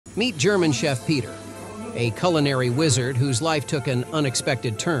Meet German chef Peter, a culinary wizard whose life took an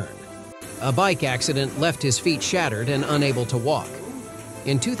unexpected turn. A bike accident left his feet shattered and unable to walk.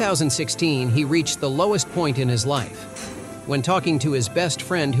 In 2016, he reached the lowest point in his life. When talking to his best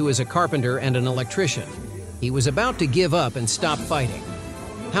friend, who is a carpenter and an electrician, he was about to give up and stop fighting.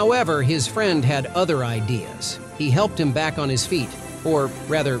 However, his friend had other ideas. He helped him back on his feet, or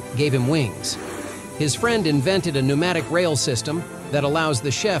rather, gave him wings. His friend invented a pneumatic rail system that allows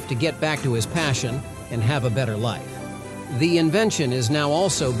the chef to get back to his passion and have a better life. The invention is now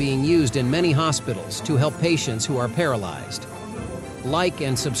also being used in many hospitals to help patients who are paralyzed. Like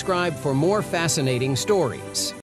and subscribe for more fascinating stories.